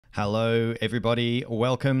Hello everybody,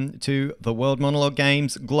 welcome to the World Monologue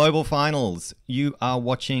Games Global Finals. You are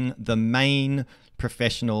watching the main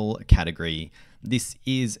professional category. This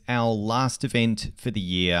is our last event for the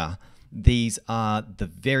year. These are the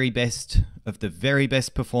very best of the very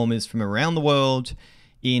best performers from around the world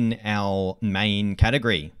in our main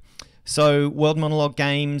category. So World Monologue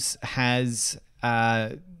Games has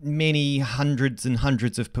many hundreds and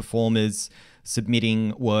hundreds of performers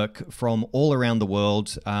submitting work from all around the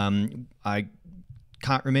world. I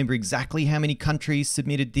can't remember exactly how many countries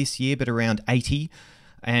submitted this year, but around 80.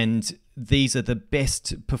 And these are the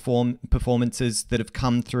best performances that have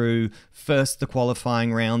come through first the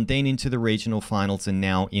qualifying round, then into the regional finals, and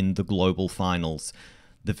now in the global finals.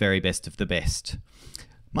 The very best of the best.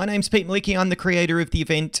 My name's Pete Malicki. I'm the creator of the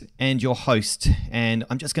event and your host. And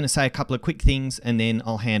I'm just going to say a couple of quick things and then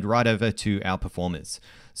I'll hand right over to our performers.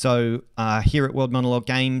 So here at World Monologue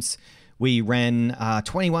Games, we ran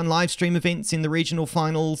 21 live stream events in the regional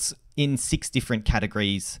finals in 6 different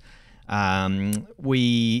categories.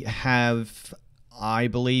 We have, I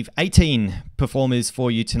believe, 18 performers for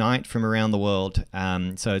you tonight from around the world.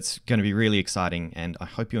 So it's going to be really exciting and I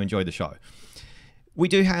hope you enjoy the show. We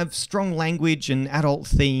do have strong language and adult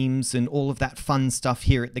themes and all of that fun stuff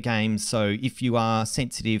here at the games. So if you are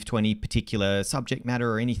sensitive to any particular subject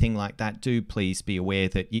matter or anything like that, do please be aware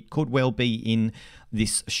that it could well be in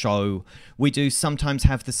this show. We do sometimes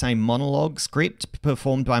have the same monologue script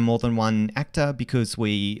performed by more than one actor because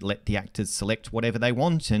we let the actors select whatever they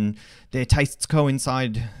want and their tastes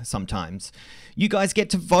coincide sometimes. You guys get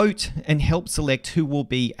to vote and help select who will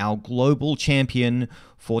be our global champion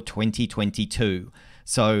for 2022.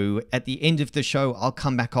 So at the end of the show, I'll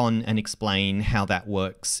come back on and explain how that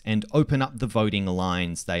works and open up the voting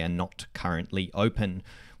lines. They are not currently open.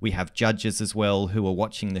 We have judges as well who are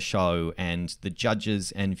watching the show, and the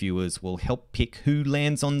judges and viewers will help pick who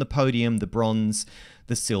lands on the podium, the bronze,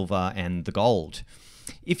 the silver, and the gold.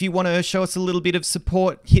 If you want to show us a little bit of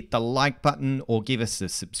support, hit the like button or give us a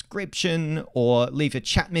subscription or leave a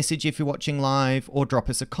chat message if you're watching live or drop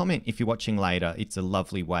us a comment if you're watching later. It's a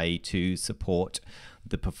lovely way to support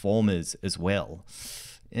the performers as well.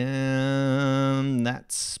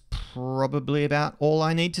 That's probably about all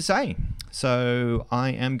I need to say. So I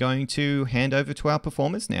am going to hand over to our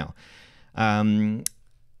performers now.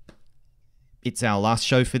 It's our last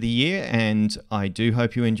show for the year and I do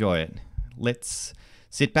hope you enjoy it. Let's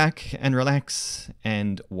sit back and relax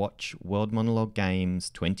and watch World Monologue Games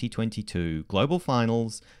 2022 Global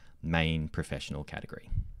Finals main professional category.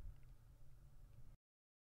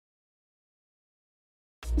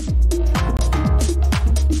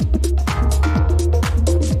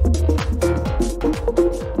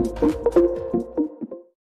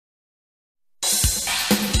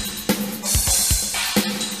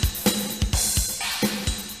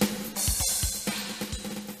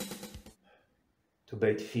 To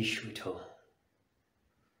bait fish withal.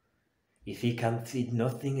 If he can feed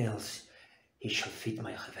nothing else, he shall feed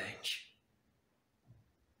my revenge.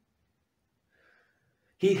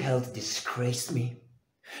 He hath disgraced me,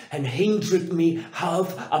 and hindered me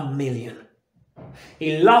 500,000.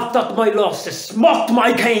 He laughed at my losses, mocked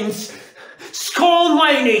my gains, scorned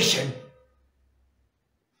my nation,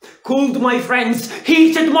 cooled my friends,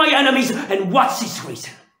 heated my enemies, and what's his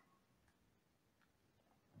reason?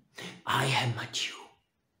 I am a Jew.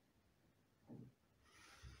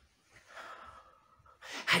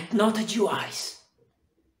 Had not a Jew eyes,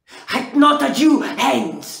 had not a Jew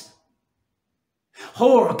hands,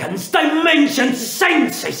 organs, dimensions,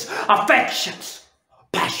 senses, affections,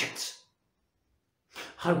 passions.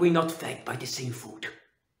 Are we not fed by the same food,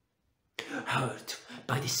 hurt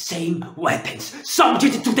by the same weapons,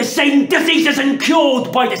 subject to the same diseases and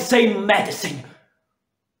cured by the same medicine?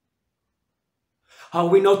 Are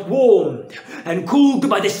we not warmed and cooled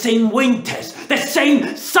by the same winters, the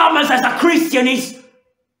same summers as a Christian is?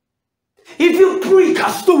 If you prick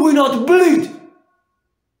us, do we not bleed?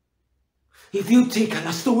 If you tickle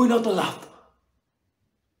us, do we not laugh?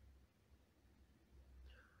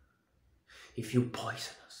 If you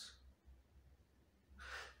poison us,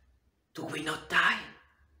 do we not die?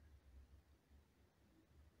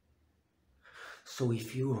 So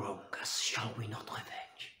if you wrong us, shall we not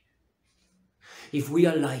revenge? If we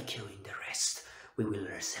are like you in the rest, we will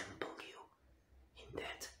resemble you in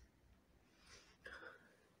that.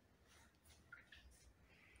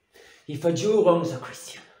 If a Jew wrongs a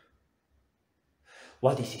Christian,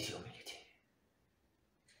 what is his humility?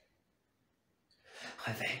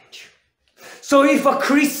 Revenge. So if a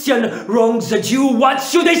Christian wrongs a Jew, what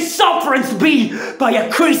should his sufferance be by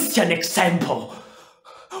a Christian example?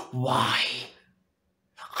 Why?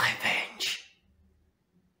 Revenge.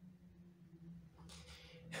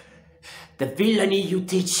 The villainy you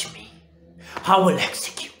teach me, I will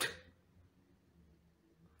execute.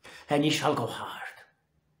 And it shall go hard.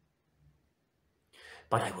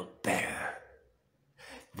 But I will bear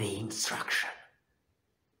the instruction.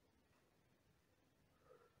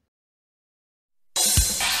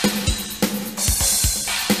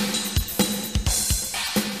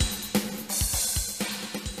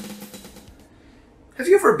 Have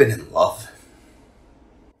you ever been in love?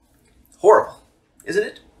 Horrible, isn't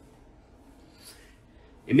it?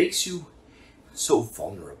 It makes you so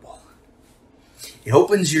vulnerable. It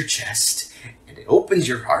opens your chest, and it opens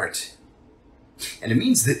your heart. And it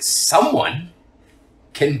means that someone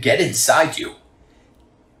can get inside you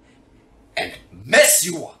and mess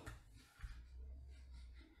you up.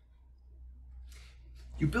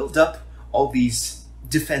 You build up all these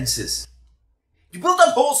defenses. You build up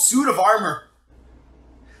a whole suit of armor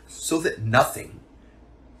so that nothing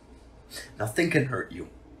can hurt you.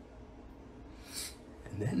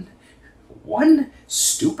 And then one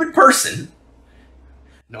stupid person,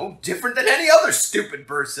 no different than any other stupid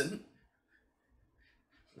person,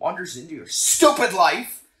 wanders into your stupid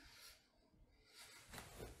life,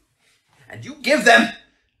 and you give them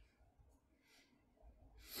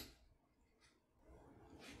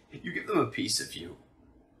a piece of you.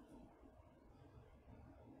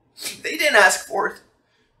 They didn't ask for it.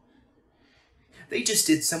 They just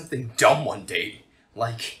did something dumb one day,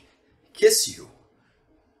 like kiss you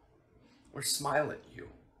or smile at you.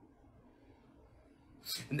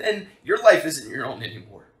 And then your life isn't your own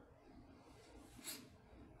anymore.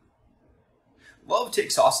 Love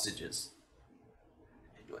takes hostages.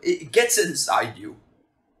 It gets inside you.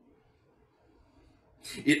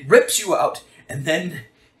 It rips you out, and then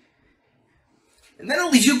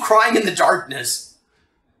it leaves you crying in the darkness.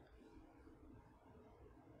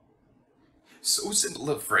 So simple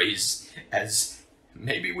a phrase as,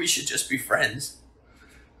 maybe we should just be friends,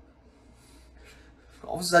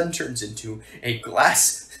 all of a sudden turns into a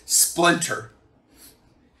glass splinter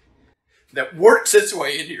that works its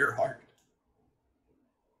way into your heart.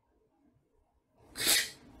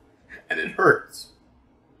 And it hurts.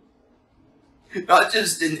 Not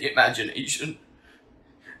just in the imagination,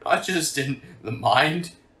 not just in the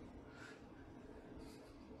mind.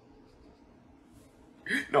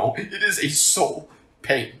 No, it is a soul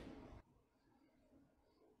pain.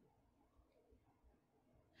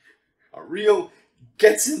 A real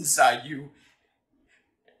gets inside you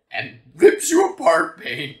and rips you apart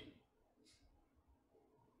pain.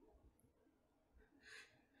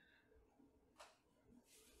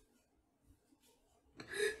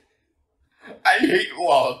 I hate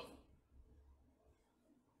love.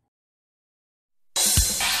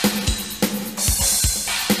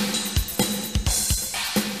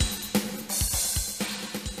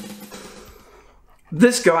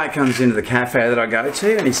 This guy comes into the cafe that I go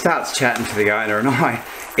to and he starts chatting to the owner, and I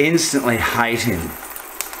instantly hate him.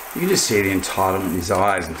 You can just see the entitlement in his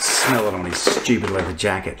eyes and smell it on his stupid leather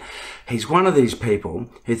jacket. He's one of these people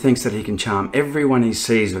who thinks that he can charm everyone he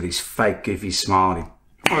sees with his fake goofy smile and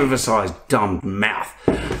his oversized dumb mouth.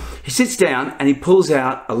 He sits down and he pulls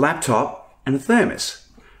out a laptop and a thermos.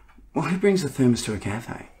 Well, who brings a thermos to a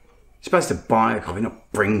cafe? You're supposed to buy a coffee,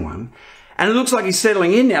 not bring one. And it looks like he's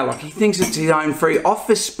settling in now, like he thinks it's his own free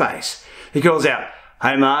office space. He calls out,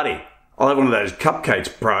 "Hey Marty, I'll have one of those cupcakes,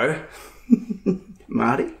 bro."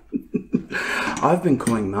 Marty? I've been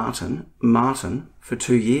calling Martin for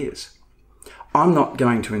 2 years. I'm not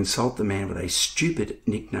going to insult the man with a stupid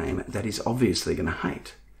nickname that he's obviously going to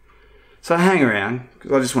hate. So I hang around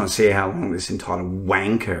because I just want to see how long this entitled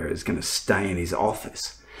wanker is going to stay in his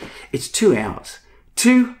office. It's 2 hours.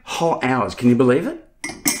 2 whole hours. Can you believe it?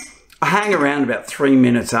 I hang around about 3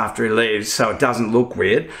 minutes after he leaves so it doesn't look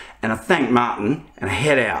weird, and I thank Martin and I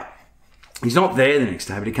head out. He's not there the next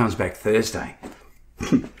day, but he comes back Thursday.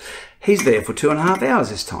 He's there for 2.5 hours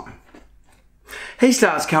this time. He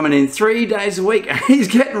starts coming in 3 days a week and he's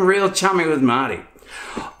getting real chummy with Marty.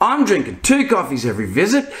 I'm drinking 2 coffees every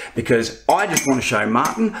visit because I just want to show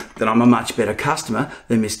Martin that I'm a much better customer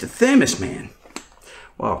than Mr. Thermos Man.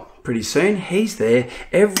 Well, pretty soon he's there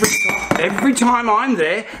every time I'm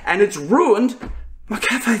there, and it's ruined my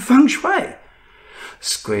cafe feng shui.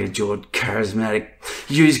 Square-jawed, charismatic,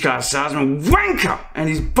 used car salesman wanker and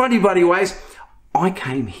his buddy ways. I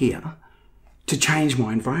came here to change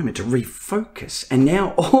my environment, to refocus, and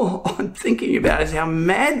now all I'm thinking about is how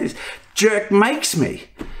mad this jerk makes me.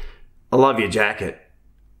 I love your jacket.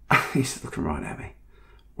 He's looking right at me.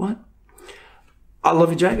 What? I love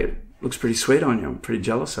your jacket. Looks pretty sweet on you. I'm pretty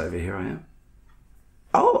jealous over here, I am.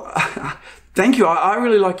 Oh, thank you. I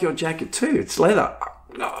really like your jacket too. It's leather.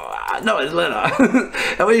 No, it's leather.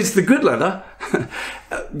 I mean, it's the good leather.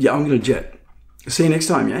 Yeah, I'm going to jet. See you next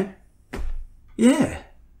time, yeah? Yeah.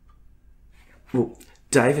 Well,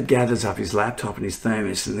 David gathers up his laptop and his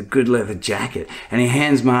thermos and the good leather jacket and he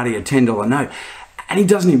hands Marty a $10 note and he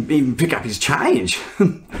doesn't even pick up his change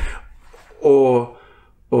or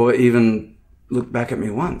even look back at me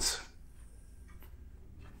once.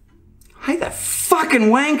 Hey, that fucking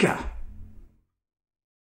wanker!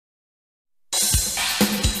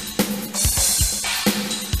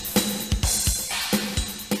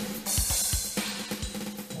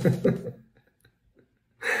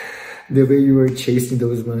 The way you were chasing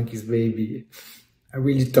those monkeys, baby. I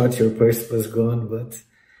really thought your purse was gone, but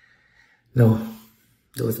no,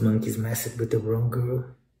 those monkeys messed with the wrong girl.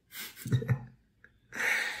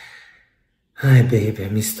 Hi, baby, I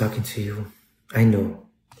miss talking to you. I know.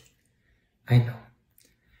 I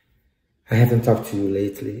haven't talked to you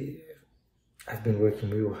lately. I've been working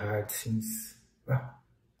real hard since, well,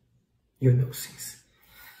 since.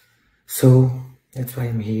 So, that's why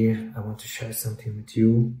I'm here. I want to share something with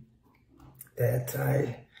you. That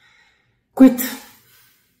I quit.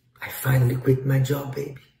 I finally quit my job,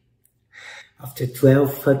 baby. After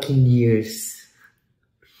 12 fucking years.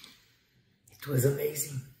 It was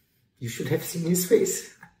amazing. You should have seen his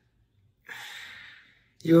face.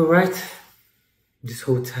 You were right. This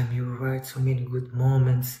whole time you were right. So many good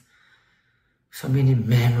moments. So many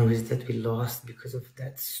memories that we lost because of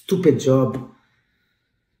that stupid job.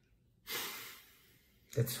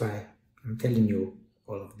 That's why I'm telling you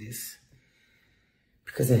all of this.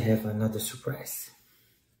 Because I have another surprise.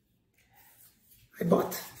 I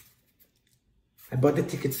bought the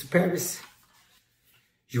tickets to Paris.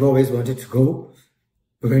 You always wanted to go.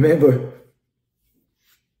 Remember?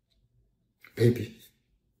 Baby,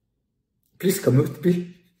 please come with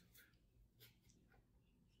me.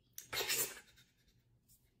 Please.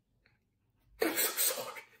 I'm so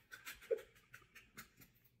sorry.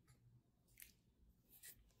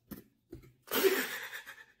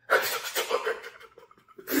 I'm so sorry.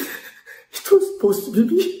 It was supposed to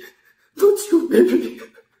be me, not you, baby.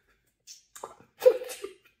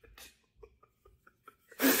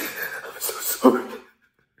 I'm so sorry.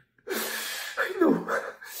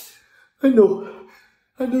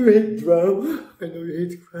 I know you hate drama. I know you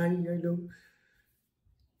hate crying. I know.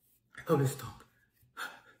 I will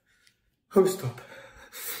stop.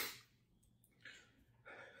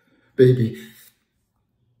 Baby,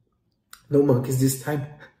 no monkeys this time.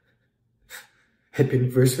 Happy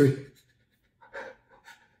anniversary.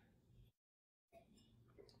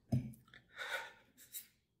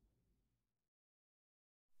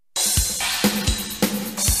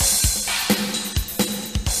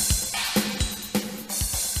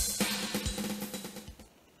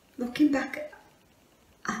 Looking back,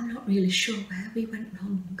 I'm not really sure where we went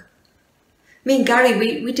wrong. Me and Gary,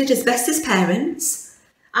 we did as best as parents.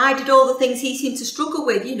 I did all the things he seemed to struggle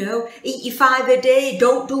with, you know, eat your 5 a day,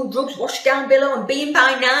 don't do drugs, wash down below and be in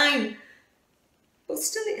by 9. But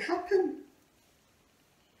still it happened.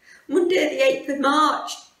 Monday the 8th of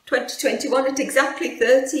March 2021 at exactly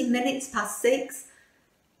 13 minutes past 6.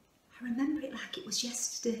 I remember it like it was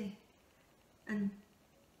yesterday. And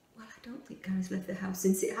well, I don't think Gary's left the house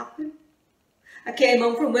since it happened. I came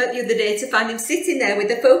home from work the other day to find him sitting there with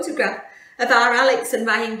a photograph of our Alex and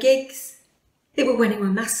Ryan Giggs. It was when he was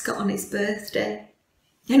mascot on his birthday.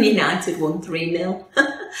 And United won 3-0.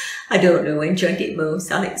 I don't know who enjoyed it most,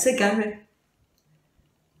 Alex or Gary.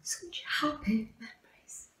 Such happy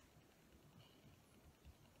memories.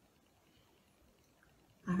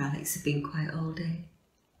 Our Alex had been quiet all day.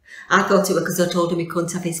 I thought it was because I told him he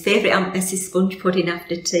couldn't have his favourite Aunt Bessie's sponge pudding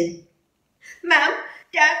after tea. Mum,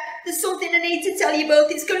 Dad, there's something I need to tell you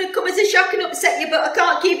both. It's going to come as a shock and upset you, but I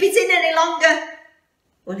can't keep it in any longer.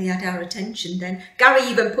 Well, he had our attention then. Gary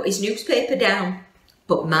even put his newspaper down.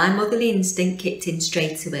 But my motherly instinct kicked in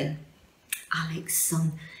straight away. Alex,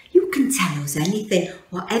 son, you can tell us anything.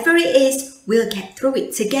 Whatever it is, we'll get through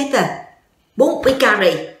it together. Won't we,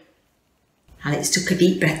 Gary? Alex took a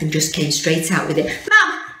deep breath and just came straight out with it.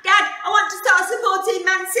 Mum, Dad, I want to start supporting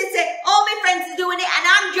Man City. All my friends are doing it and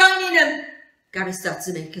I'm joining them. Gary started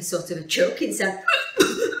to make a sort of a choking sound.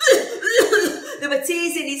 There were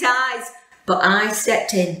tears in his eyes. But I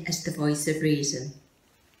stepped in as the voice of reason.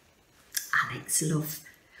 Alex, love,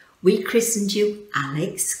 we christened you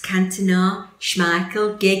Alex, Cantona,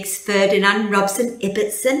 Schmeichel, Giggs, Ferdinand, Robson,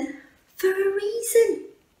 Ibbotson for a reason.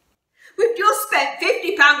 We've just spent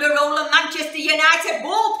 £50 a roll of Manchester United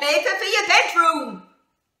wallpaper for your bedroom.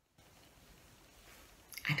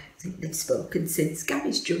 I don't think they've spoken since.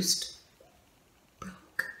 Gary's just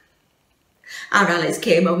broke. Our Alex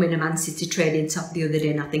came home in a Man City training top the other day,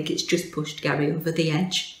 and I think it's just pushed Gary over the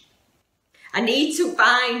edge. I need to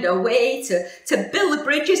find a way to build the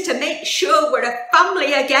bridges to make sure we're a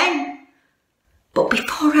family again. But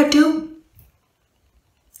before I do,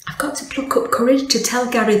 I've got to pluck up courage to tell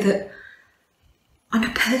Gary that on a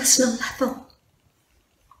personal level,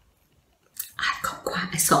 I've got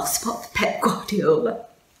quite a soft spot for Pep Guardiola.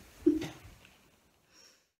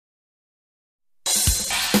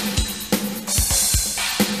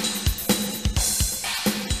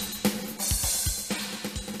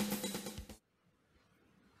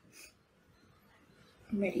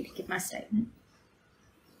 I'm ready to give my statement.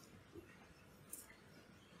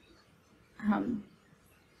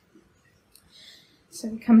 So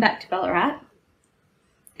we come back to Ballarat,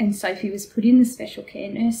 and Sophie was put in the special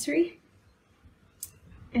care nursery,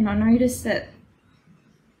 and I noticed that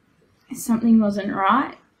something wasn't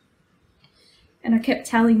right, and I kept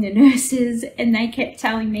telling the nurses, and they kept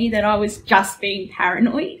telling me that I was just being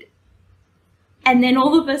paranoid. And then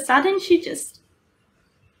all of a sudden she just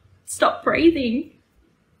stopped breathing.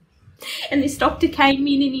 And this doctor came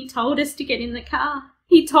in and he told us to get in the car.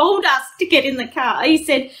 He told us to get in the car. He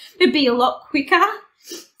said it'd be a lot quicker.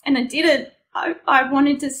 And I didn't. I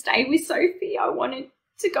wanted to stay with Sophie. I wanted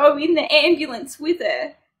to go in the ambulance with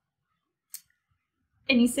her.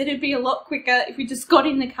 And he said it'd be a lot quicker if we just got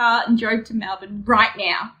in the car and drove to Melbourne right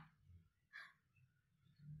now.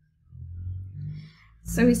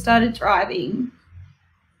 So we started driving,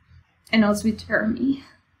 and I was with Jeremy.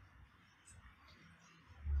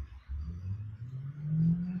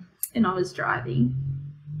 And I was driving.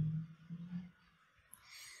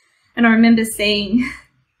 And I remember seeing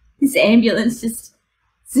this ambulance just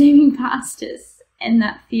zooming past us, and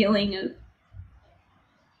that feeling of,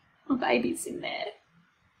 my baby's in there.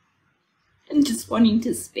 And just wanting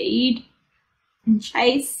to speed and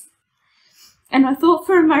chase. And I thought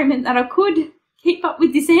for a moment that I could keep up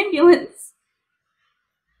with this ambulance.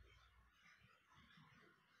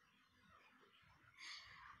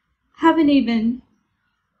 I haven't even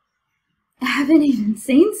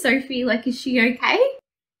seen Sophie. Like, is she okay?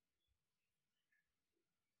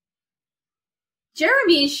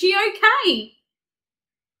 Jeremy, is she okay?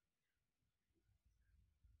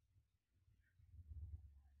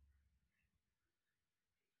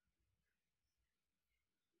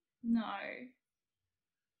 No.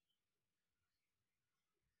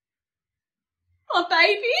 My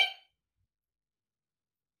baby?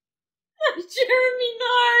 Jeremy, no.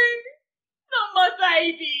 Not my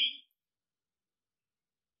baby.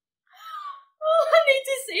 Oh, I need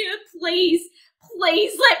to see her, please.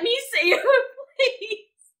 Please let me see her,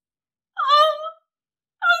 please. Oh,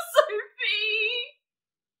 Sophie.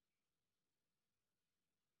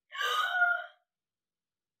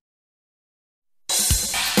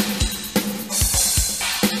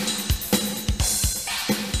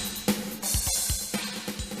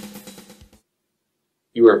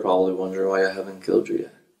 You are probably wondering why I haven't killed you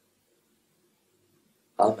yet.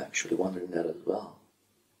 I'm actually wondering that as well.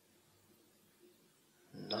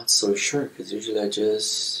 Not so sure, because usually I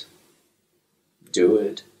just do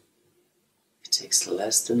it. It takes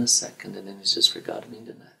less than a second and then it's just forgotten in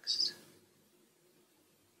the next.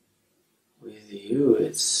 With you,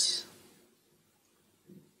 it's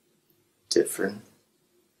different.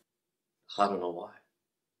 I don't know why.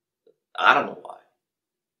 I don't know why.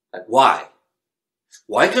 Like, why?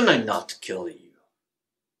 Why can I not kill you?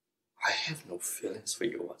 I have no feelings for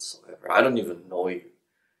you whatsoever. I don't even know you.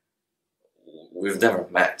 We've never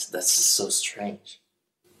met. That's just so strange.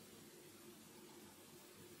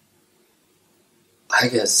 I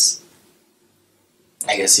guess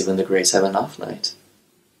even the Greys have an off night.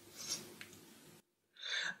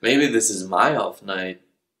 Maybe this is my off night.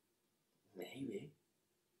 Maybe.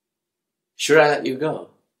 Should I let you go?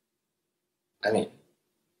 I mean,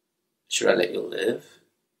 should I let you live?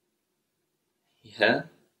 Yeah?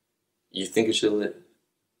 You think you should live?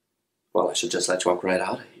 Well, I should just let you walk right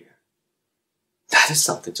out of here. That is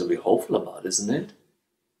something to be hopeful about, isn't it?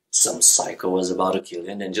 Some psycho was about to kill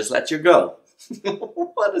you and then just let you go.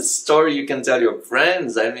 What a story you can tell your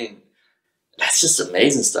friends. I mean, that's just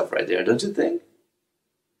amazing stuff right there, don't you think?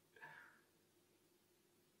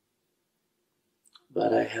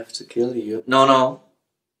 But I have to kill you. No.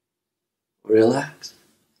 Relax.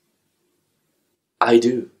 I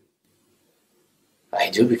do. I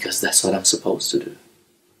do because that's what I'm supposed to do.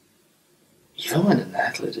 Even when an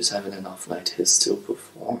athlete is having an off night, he still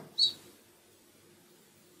performs.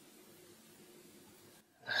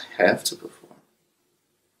 I have to perform.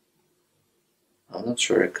 I'm not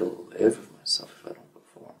sure I could live with myself if I don't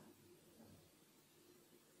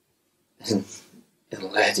perform. And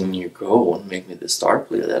letting you go won't make me the star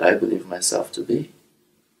player that I believe myself to be.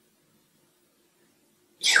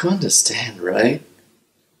 You understand, right?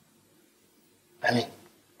 I mean,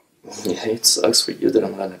 yeah, it sucks for you that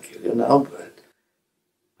I'm gonna kill you now, but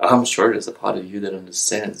I'm sure there's a part of you that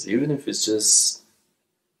understands, even if it's just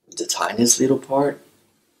the tiniest little part.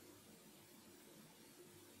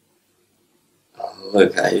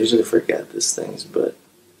 Look, I usually forget these things, but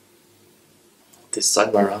this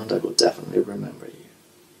time around I will definitely remember you.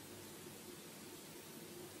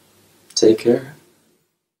 Take care.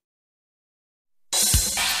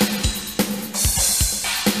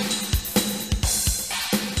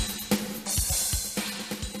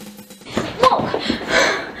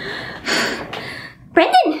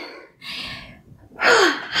 Brendan!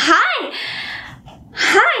 Hi!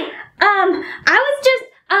 Hi!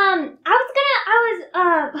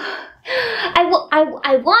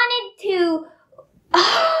 I wanted to...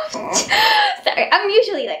 sorry, I'm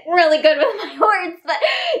usually like really good with my words, but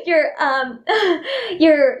your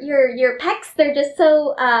pecs, they're just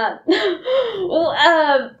so,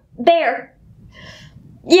 bare.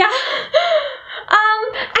 Yeah.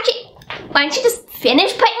 Actually, why don't you just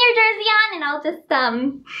finish putting your jersey on and I'll just,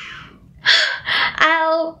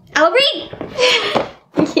 I'll read.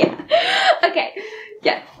 Yeah. Okay.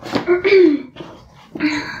 Yeah.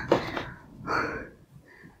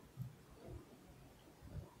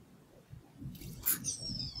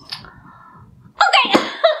 Okay.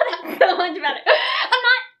 That's so much better.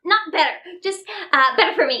 Not better. Just,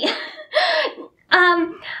 better for me.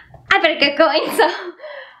 I better get going, so.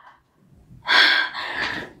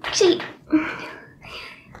 Actually,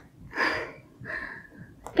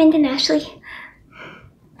 Brendan, Ashley,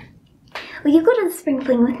 will you go to the spring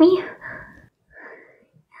fling with me?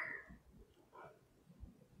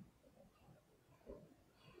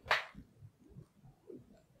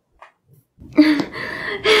 Well,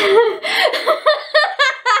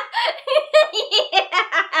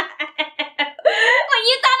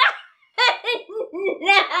 you thought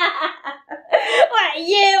no. What,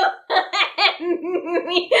 you?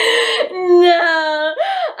 No.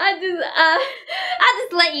 I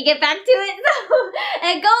just let you get back to it. So,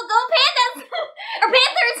 go Pandas! Or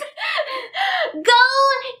Panthers! Go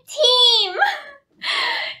team!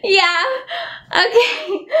 Yeah.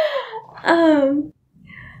 Okay.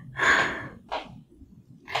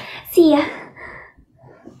 See ya.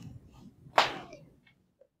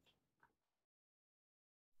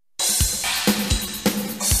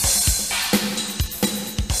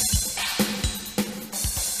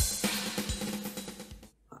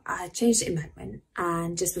 I changed embankment,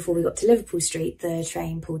 and just before we got to Liverpool Street, the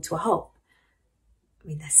train pulled to a halt. I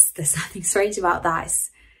mean, there's nothing strange about that.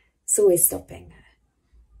 It's always stopping.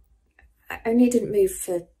 Only it didn't move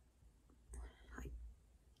for like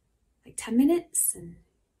 10 minutes, and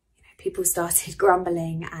people started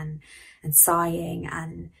grumbling and sighing,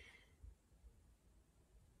 and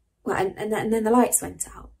well, and then the lights went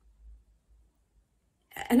out.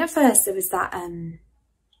 And at first there was that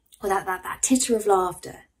that titter of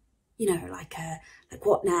laughter, like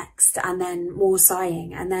what next, and then more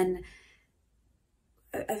sighing, and then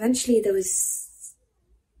eventually there was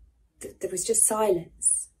just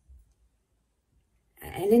silence.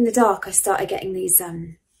 And in the dark I started getting these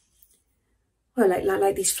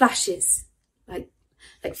like these flashes, like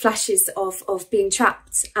flashes of being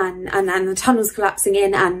trapped, and the tunnels collapsing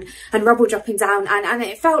in, and rubble dropping down, and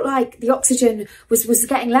it felt like the oxygen was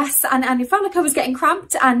getting less, and it felt like I was getting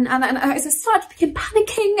cramped, and I started to begin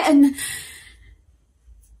panicking, and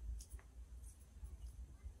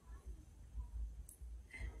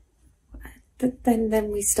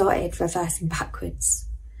then we started reversing backwards.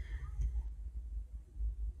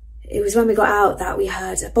 It was when we got out that we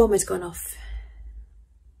heard a bomb had gone off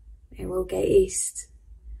in Willgate East.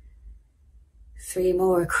 3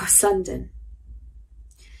 more across London.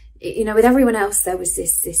 With everyone else there was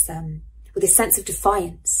this sense of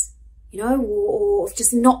defiance, or of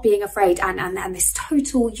just not being afraid, and this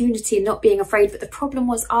total unity in not being afraid. But the problem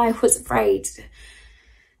was I was afraid,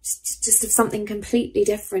 just of something completely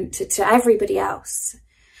different to everybody else.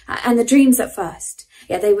 And the dreams at first,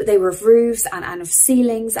 yeah, they were of roofs and of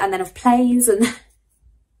ceilings, and then of planes, and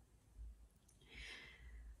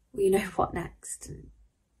well, what next?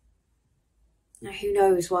 And who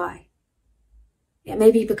knows why? Yeah,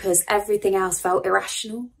 maybe because everything else felt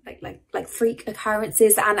irrational, like freak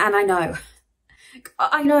occurrences, and I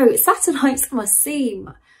know satellites must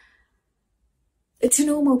seem, to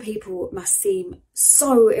normal people, must seem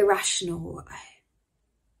so irrational.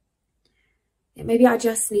 Yeah, maybe I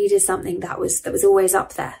just needed something that was always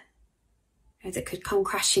up there, that could come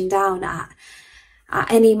crashing down at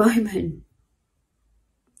any moment.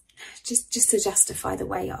 just to justify the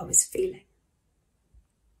way I was feeling.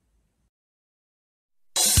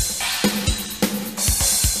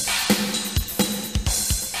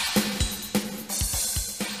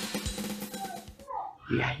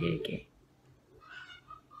 We are here again.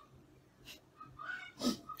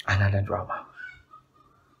 Another drama.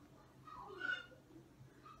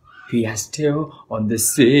 We are still on the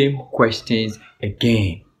same questions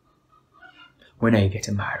again. When are you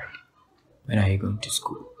getting married? When are you going to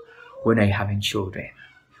school? When are you having children?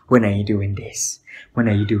 When are you doing this? When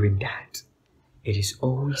are you doing that? It is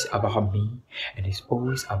always about me, and it's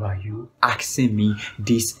always about you asking me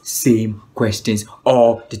these same questions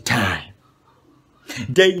all the time.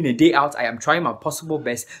 Day in and day out, I am trying my possible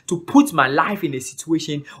best to put my life in a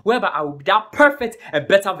situation whereby I will be that perfect and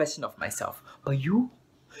better version of myself. But you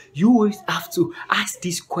always have to ask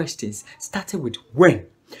these questions, starting with when,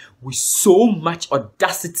 with so much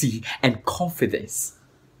audacity and confidence,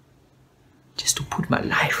 just to put my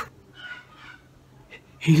life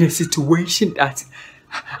in a situation that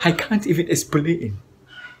I can't even explain,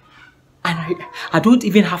 and I don't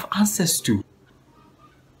even have answers to.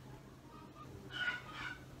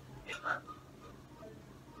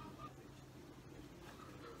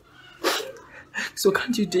 So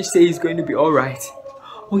can't you just say it's going to be alright?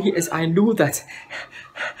 Oh yes, I know that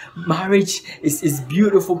marriage is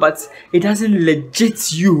beautiful, but it doesn't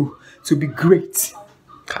legit you to be great.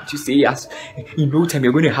 Can't you say as in no time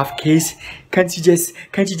you're going to have kids? Can't you just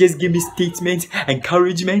give me statement,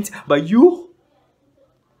 encouragement? But you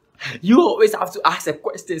always have to ask a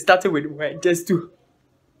question starting with when, just to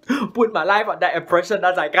put my life under a pressure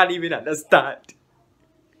that I can't even understand.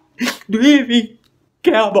 Do you even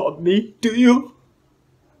care about me? Do you?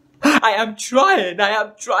 I am trying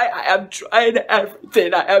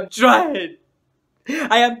everything. I am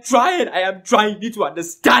trying. You need to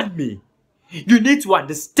understand me. You need to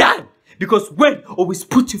understand. Because when always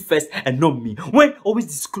put you first and not me. When always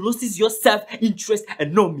discloses your self-interest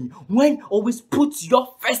and not me. When always puts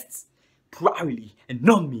your first priority and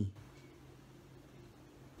not me.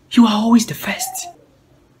 You are always the first.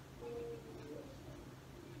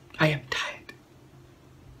 I am tired.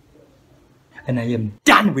 And I am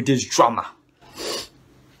done with this drama.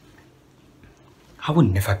 I will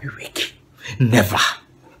never be weak. Never.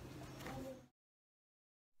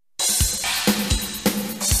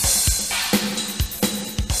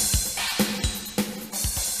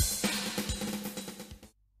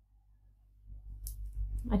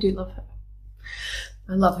 I do love her.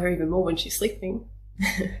 I love her even more when she's sleeping.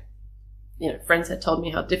 You know, friends had told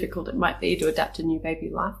me how difficult it might be to adapt to new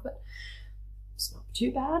baby life, but it's not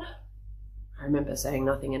too bad. I remember saying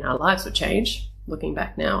nothing in our lives would change. Looking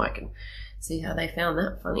back now, I can see how they found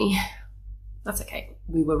that funny. That's okay.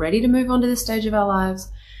 We were ready to move on to this stage of our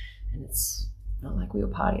lives, and it's not like we were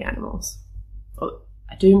party animals. Well,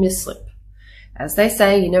 I do miss sleep. As they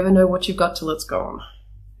say, you never know what you've got till it's gone.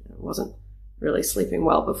 I wasn't really sleeping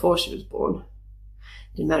well before she was born.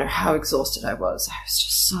 It didn't matter how exhausted I was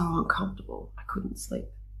just so uncomfortable. I couldn't sleep.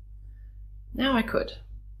 Now I could,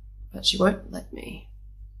 but she won't let me.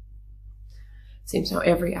 Seems now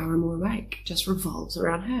every hour I'm awake just revolves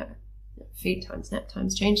around her. Feed times, nap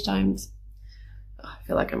times, change times. I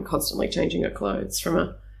feel like I'm constantly changing her clothes, from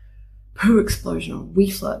a poo explosion or wee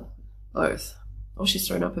flood, both. Or she's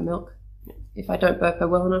thrown up her milk. If I don't burp her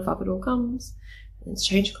well enough, up it all comes. And it's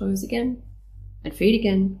change clothes again and feed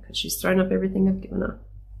again, because she's thrown up everything I've given her,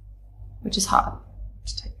 which is hard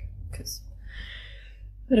to take because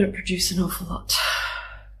I don't produce an awful lot.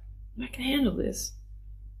 I can handle this.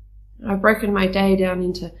 I've broken my day down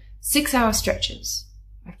into 6-hour stretches.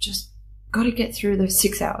 I've just got to get through those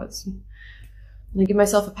 6 hours. And I give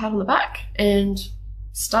myself a pat on the back and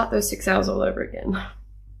start those 6 hours all over again. I'm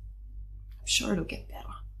sure it'll get better.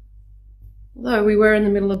 Although we were in the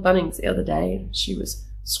middle of Bunnings the other day, and she was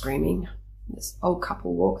screaming. This old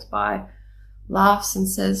couple walks by, laughs and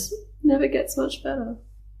says, "Never gets much better."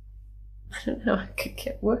 I don't know how it could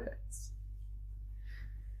get worse.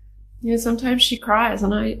 You know, sometimes she cries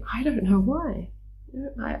and I don't know why. You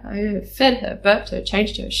know, I fed her, burped her,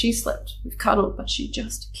 changed her, she slept, we've cuddled, but she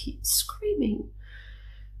just keeps screaming.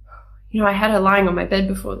 You know, I had her lying on my bed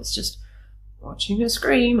before this, just watching her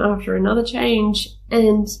scream after another change,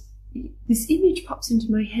 and this image pops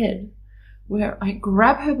into my head where I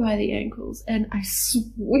grab her by the ankles and I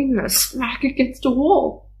swing her smack against a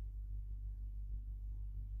wall.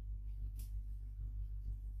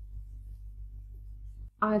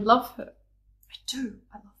 I love her. I do.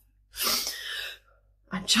 I love her.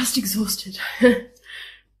 I'm just exhausted.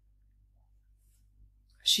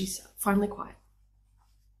 She's finally quiet.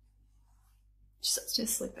 She's upstairs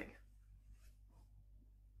sleeping.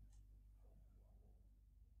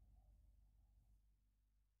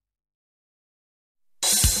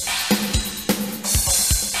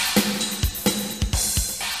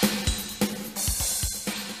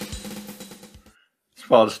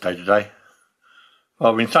 Father's Day today.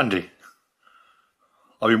 Father and Sunday.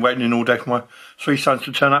 I've been waiting in all day for my 3 sons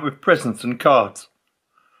to turn up with presents and cards.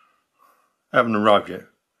 They haven't arrived yet.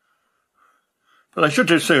 But they should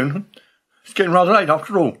do soon. It's getting rather late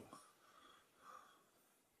after all.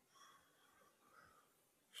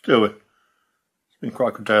 Still, it's been quite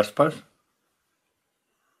a good day, I suppose.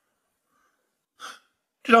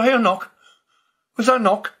 Did I hear a knock? Was that a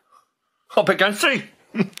knock? I'll better go and see.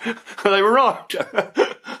 They were right.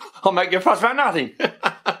 I'll make you a fuss about nothing.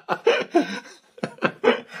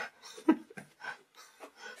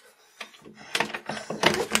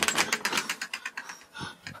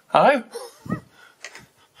 Hello?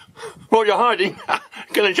 What, you're hiding?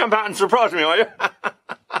 Going to jump out and surprise me, are you?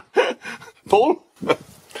 Paul?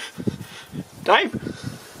 Dave?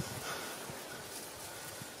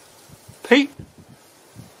 Pete?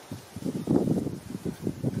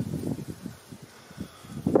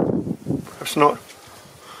 Perhaps not.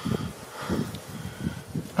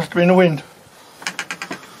 Must have been the wind.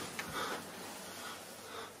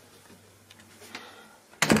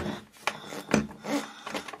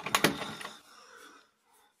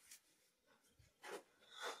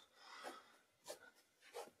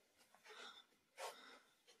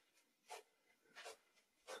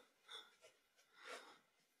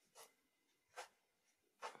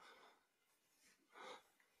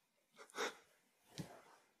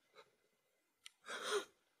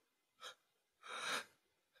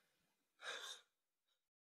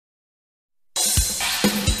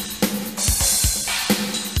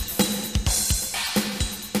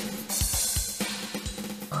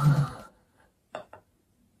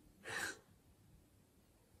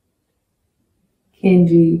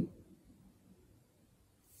 Kenji,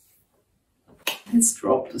 let's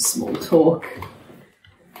drop the small talk.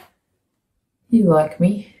 You like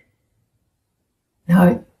me?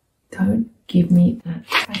 No, don't give me that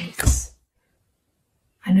face.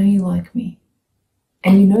 I know you like me.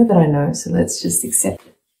 And you know that I know, so let's just accept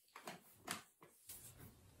it.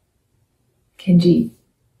 Kenji,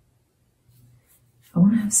 I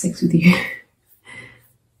want to have sex with you.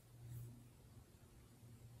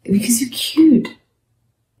 Because you're cute.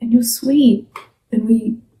 And you're sweet. And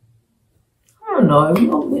I don't know,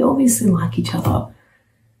 we obviously like each other.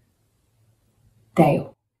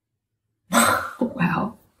 Dale.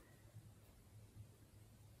 Wow.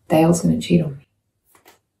 Dale's gonna cheat on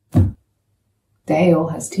me. Dale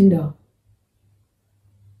has Tinder.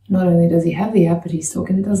 Not only does he have the app, but he's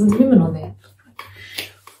talking to dozens of women on there.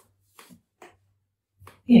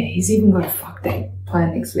 Yeah, he's even got a fuck date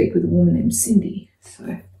planned next week with a woman named Cindy,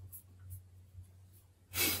 so.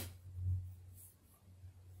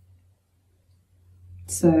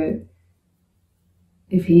 So,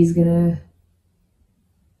 if he's gonna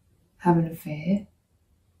have an affair,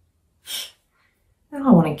 then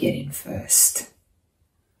I want to get in first.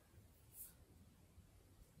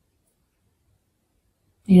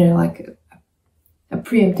 You know, like a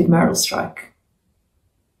preemptive marital strike.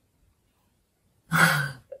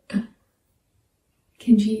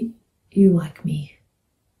 Kenji, you like me.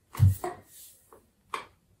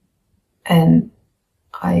 And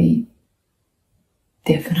I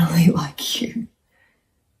definitely like you.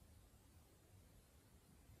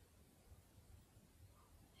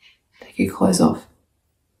 Take your clothes off.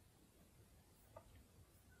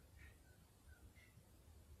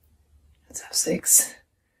 Let's have sex.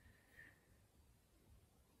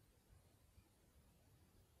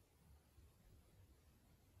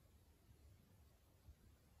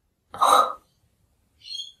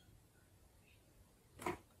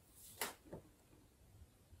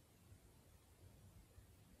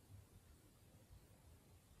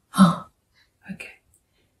 Okay.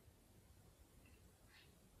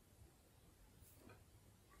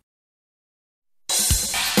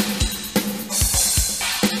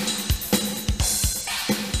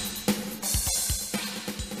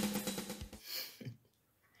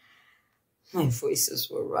 My voices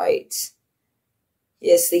were right.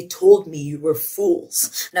 Yes, they told me you were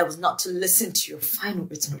fools, and I was not to listen to your fine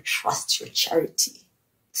words nor trust your charity.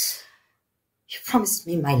 You promised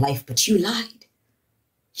me my life, but you lied.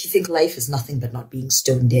 You think life is nothing but not being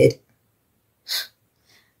stone dead.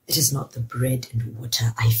 It is not the bread and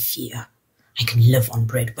water I fear. I can live on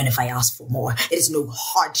bread when if I ask for more. It is no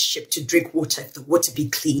hardship to drink water if the water be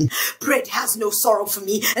clean. Bread has no sorrow for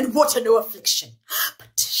me, and water no affliction.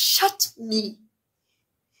 But to shut me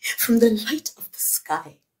from the light of the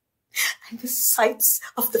sky and the sights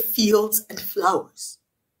of the fields and flowers,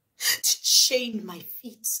 to chain my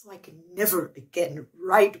feet so I can never again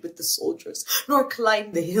ride with the soldiers nor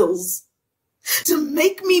climb the hills, to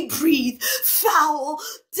make me breathe foul,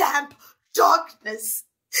 damp darkness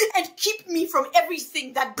and keep me from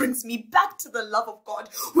everything that brings me back to the love of God,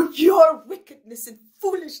 when your wickedness and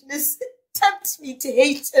foolishness tempt me to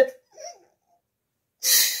hate him.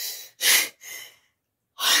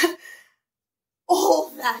 All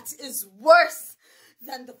that is worse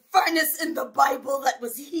than the furnace in the Bible that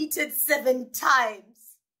was heated 7 times.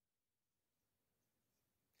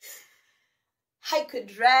 I could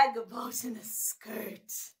drag about in a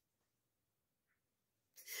skirt.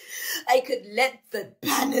 I could let the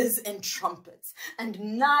banners and trumpets and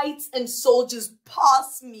knights and soldiers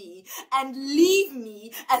pass me and leave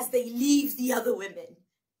me as they leave the other women.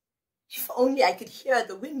 If only I could hear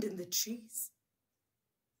the wind in the trees,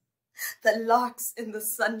 the larks in the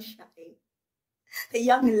sunshine, the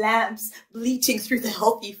young lambs bleating through the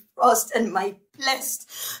healthy frost, and my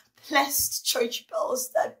blessed church bells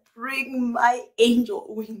that bring my angel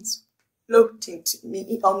wings floating to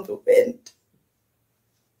me on the wind.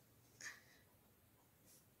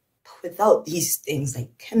 But without these things, I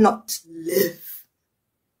cannot live.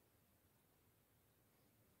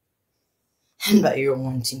 And by your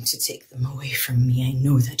wanting to take them away from me, I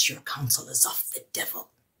know that your counsel is of the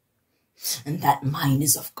devil, and that mine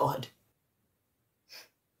is of God.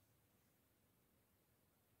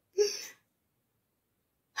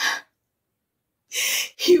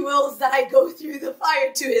 He wills that I go through the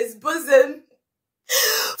fire to his bosom,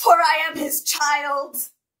 for I am his child.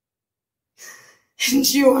 And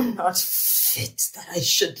you are not fit that I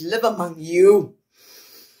should live among you.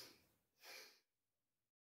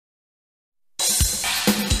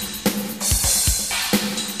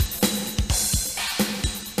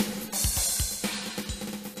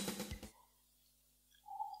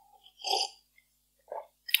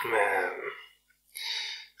 Man,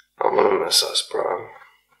 I'm gonna miss us, bro.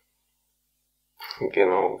 I'm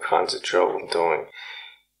getting all kinds of trouble doing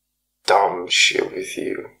dumb shit with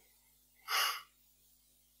you.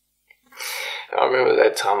 I remember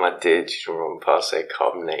that time I did you run past that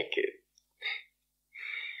cop naked.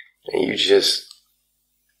 And you just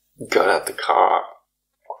got out the car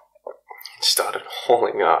and started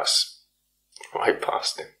hauling us right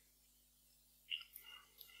past him.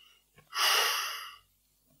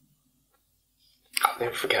 I'll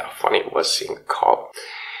never forget how funny it was seeing a cop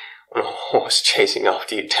on a horse chasing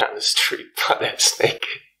after you down the street by that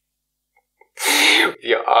naked. With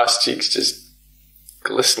your ass cheeks just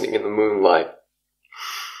glistening in the moonlight.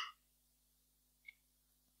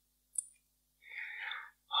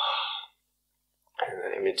 And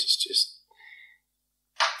that image is just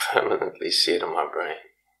permanently seared in my brain.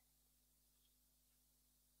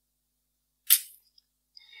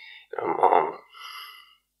 Mom,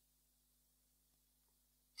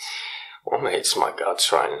 what hates my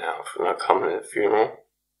guts right now for not coming to the funeral?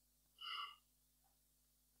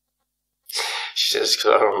 She says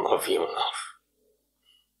because I don't love you enough.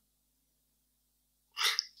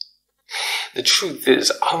 The truth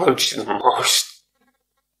is, I loved you the most.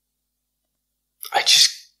 I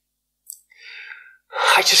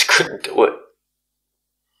just couldn't do it.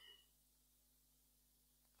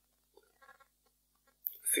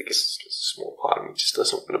 I think it's just a small part of me just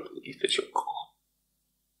doesn't want to believe that you're gone.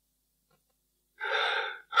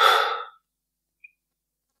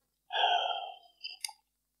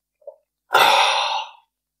 I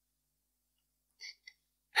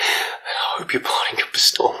hope you're planning up a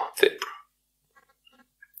storm up there, bro.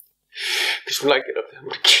 Because when I get up there, I'm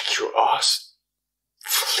gonna kick your ass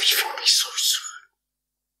for leaving me so soon.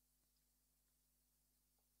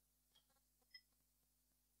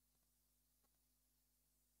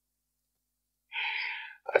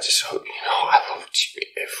 I just hope you know I loved you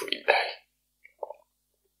every day.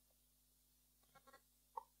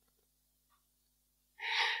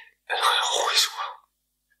 And I always will.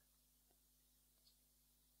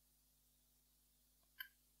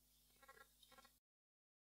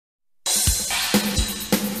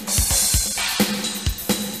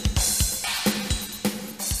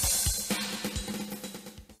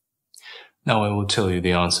 Now I will tell you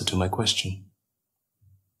the answer to my question.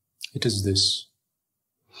 It is this.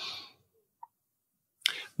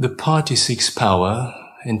 The party seeks power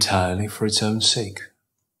entirely for its own sake.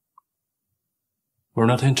 We're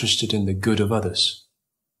not interested in the good of others.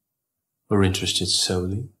 We're interested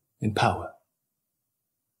solely in power.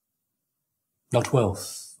 Not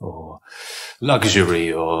wealth, or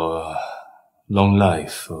luxury, or long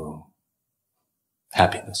life, or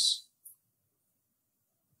happiness.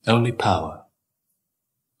 Only power.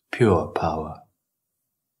 Pure power.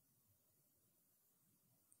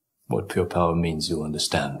 What pure power means you'll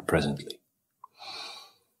understand presently.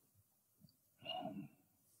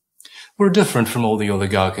 We're different from all the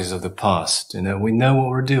oligarchies of the past in that we know what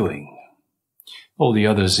we're doing. All the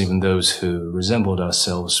others, even those who resembled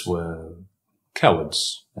ourselves, were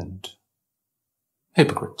cowards and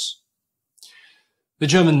hypocrites. The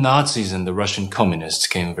German Nazis and the Russian communists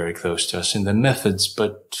came very close to us in their methods,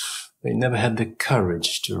 but they never had the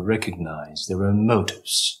courage to recognize their own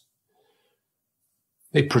motives.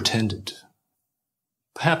 They pretended.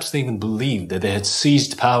 Perhaps they even believed that they had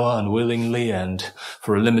seized power unwillingly and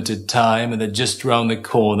for a limited time, and that just round the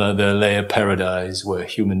corner there lay a paradise where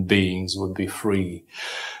human beings would be free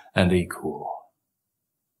and equal.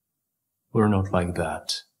 We're not like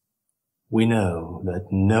that. We know that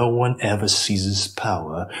no one ever seizes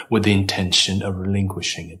power with the intention of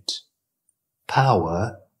relinquishing it.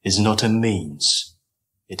 Power is not a means.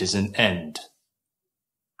 It is an end.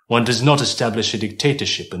 One does not establish a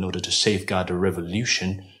dictatorship in order to safeguard a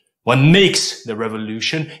revolution. One makes the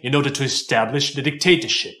revolution in order to establish the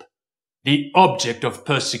dictatorship. The object of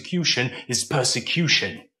persecution is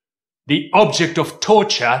persecution. The object of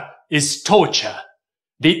torture is torture.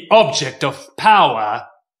 The object of power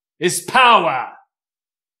is power.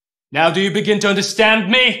 Now do you begin to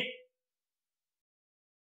understand me?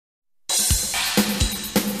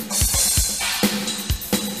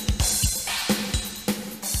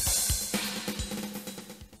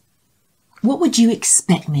 What would you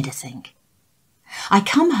expect me to think? I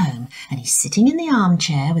come home and he's sitting in the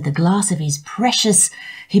armchair with a glass of his precious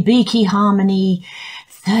Hibiki Harmony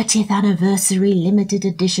 30th anniversary limited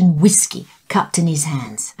edition whiskey cupped in his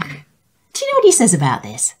hands. Do you know what he says about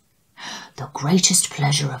this? The greatest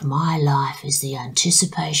pleasure of my life is the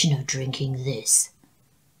anticipation of drinking this.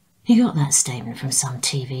 He got that statement from some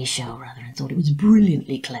TV show or other and thought it was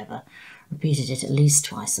brilliantly clever. Repeated it at least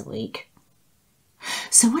twice a week.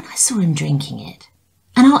 So when I saw him drinking it,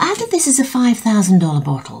 and I'll add that this is a $5,000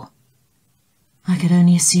 bottle, I could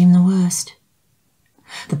only assume the worst.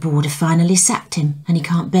 The board have finally sacked him, and he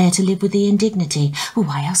can't bear to live with the indignity. Well,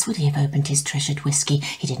 why else would he have opened his treasured whiskey?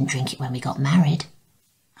 He didn't drink it when we got married,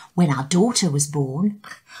 when our daughter was born,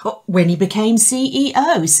 or when he became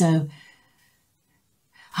CEO, so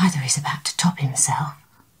either he's about to top himself,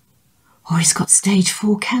 or he's got stage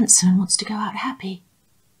 4 cancer and wants to go out happy.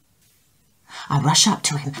 I rush up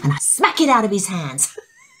to him and I smack it out of his hands.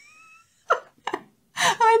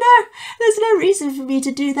 I know, there's no reason for me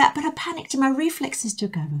to do that, but I panicked and my reflexes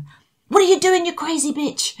took over. What are you doing, you crazy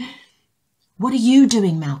bitch? What are you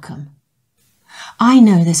doing, Malcolm? I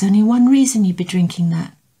know there's only one reason you'd be drinking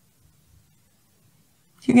that.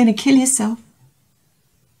 You're going to kill yourself.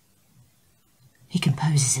 He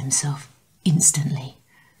composes himself instantly.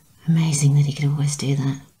 Amazing that he could always do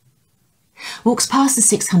that. Walks past the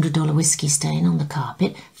 $600 whiskey stain on the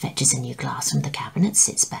carpet, fetches a new glass from the cabinet,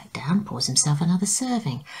 sits back down, pours himself another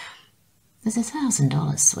serving. There's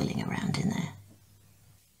 $1,000 swilling around in there.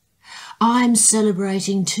 I'm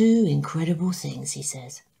celebrating 2 incredible things, he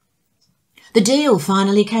says. The deal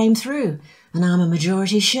finally came through, and I'm a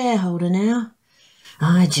majority shareholder now.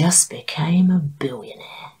 I just became a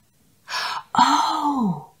billionaire.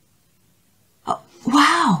 Oh,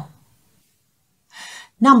 wow.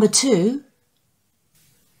 Number 2,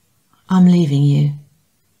 I'm leaving you.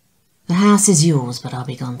 The house is yours, but I'll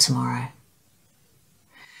be gone tomorrow.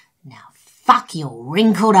 Now fuck your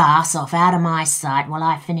wrinkled ass off out of my sight while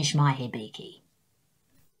I finish my hibiki.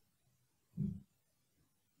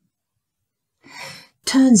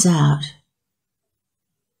 Turns out,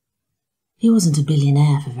 he wasn't a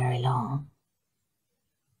billionaire for very long.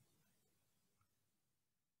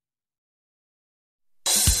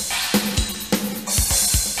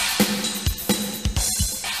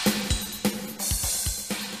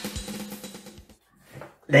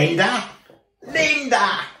 Linda,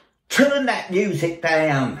 turn that music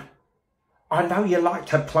down. I know you like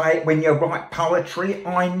to play it when you write poetry,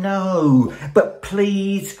 I know, but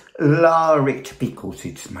please lower it because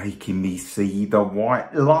it's making me see the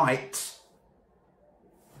white light.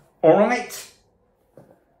 All right?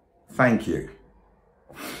 Thank you.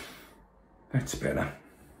 That's better.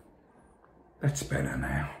 That's better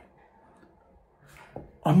now.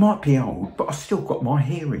 I might be old, but I've still got my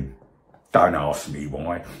hearing. Don't ask me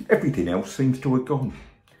why. Everything else seems to have gone.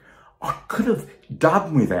 I could have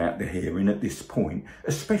done without the hearing at this point,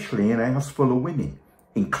 especially in a house full of women,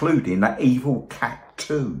 including that evil cat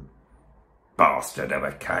too. Bastard of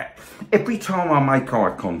a cat. Every time I make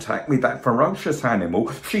eye contact with that ferocious animal,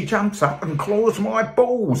 she jumps up and claws my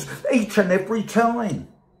balls, each and every time.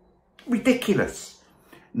 Ridiculous.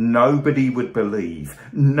 Nobody would believe.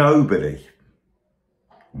 Nobody.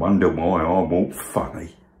 Wonder why I walk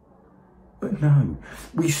funny. But no,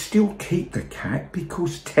 we still keep the cat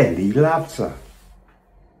because Telly loves her.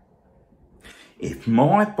 If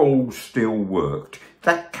my balls still worked,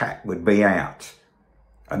 that cat would be out.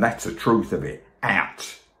 And that's the truth of it.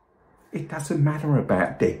 Out. It doesn't matter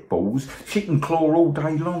about dead balls. She can claw all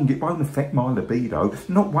day long. It won't affect my libido,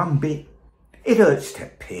 not one bit. It hurts to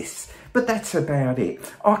piss, but that's about it.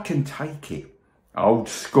 I can take it. Old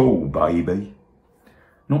school, baby.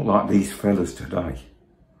 Not like these fellas today.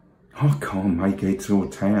 I can't make heads or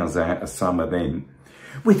tails out of some of them.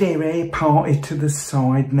 With their hair parted to the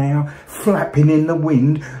side now, flapping in the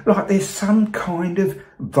wind like they're some kind of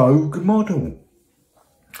Vogue model.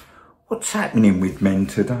 What's happening with men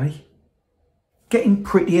today? Getting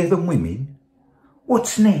prettier than women?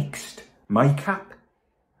 What's next? Makeup?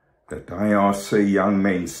 The day I see young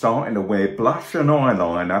men starting to wear blush and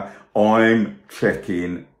eyeliner, I'm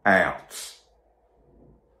checking out.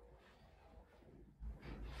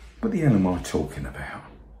 What the hell am I talking about?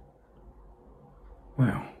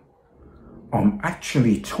 Well, I'm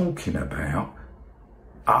actually talking about...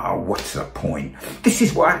 what's the point? This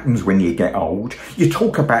is what happens when you get old. You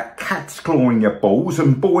talk about cats clawing your balls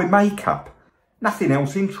and boy makeup. Nothing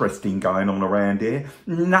else interesting going on around here.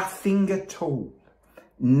 Nothing at all.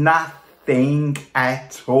 Nothing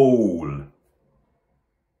at all.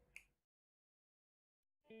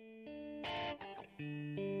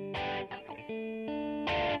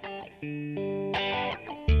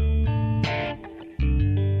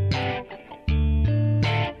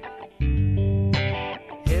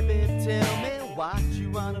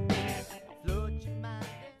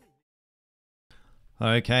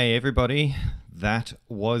 Okay, everybody, that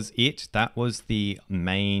was it. That was the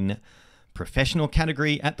main professional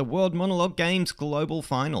category at the World Monologue Games Global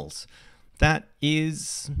Finals. That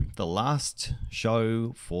is the last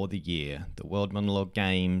show for the year. The World Monologue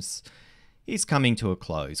Games is coming to a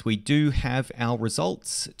close. We do have our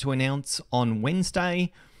results to announce on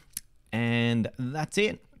Wednesday, and that's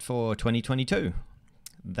it for 2022.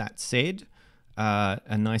 That said,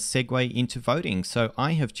 a nice segue into voting. So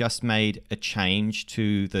I have just made a change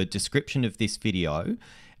to the description of this video,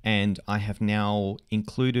 and I have now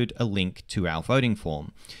included a link to our voting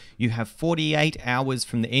form. You have 48 hours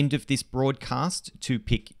from the end of this broadcast to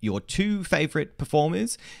pick your 2 favorite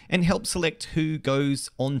performers and help select who goes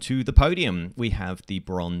onto the podium. We have the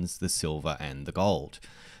bronze, the silver, and the gold.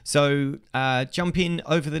 So jump in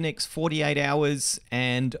over the next 48 hours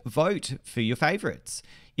and vote for your favorites.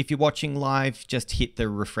 If you're watching live, just hit the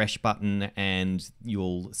refresh button and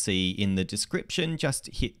you'll see in the description, just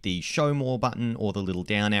hit the show more button or the little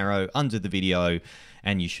down arrow under the video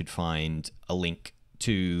and you should find a link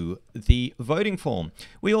to the voting form.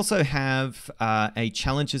 We also have a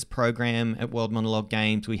challenges program at World Monologue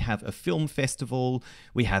Games. We have a film festival.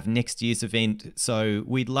 We have next year's event. So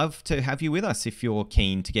we'd love to have you with us if you're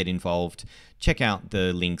keen to get involved. Check out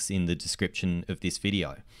the links in the description of this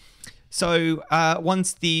video. So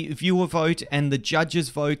once the viewer vote and the judges'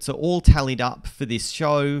 votes are all tallied up for this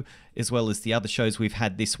show, as well as the other shows we've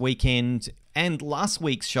had this weekend and last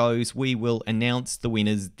week's shows, we will announce the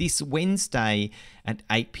winners this Wednesday at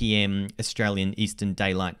 8 p.m. Australian Eastern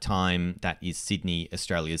Daylight Time. That is Sydney,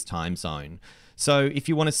 Australia's time zone. So if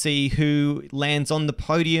you want to see who lands on the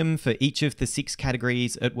podium for each of the 6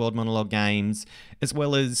 categories at World Monologue Games, as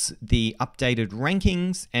well as the updated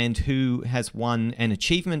rankings and who has won an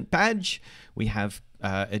achievement badge, we have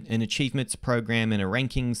an achievements program and a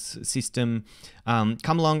rankings system.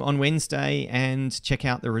 Come along on Wednesday and check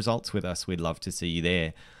out the results with us. We'd love to see you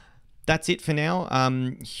there. That's it for now.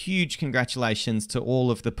 Huge congratulations to all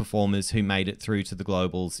of the performers who made it through to the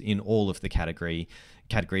Globals in all of the categories.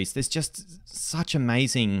 There's just such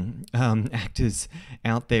amazing actors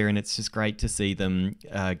out there, and it's just great to see them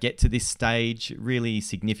get to this stage. Really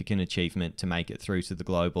significant achievement to make it through to the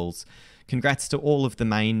Globals. Congrats to all of the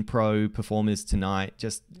main pro performers tonight.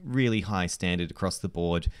 Just really high standard across the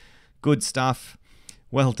board. Good stuff.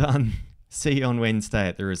 Well done. See you on Wednesday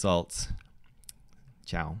at the results.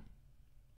 Ciao.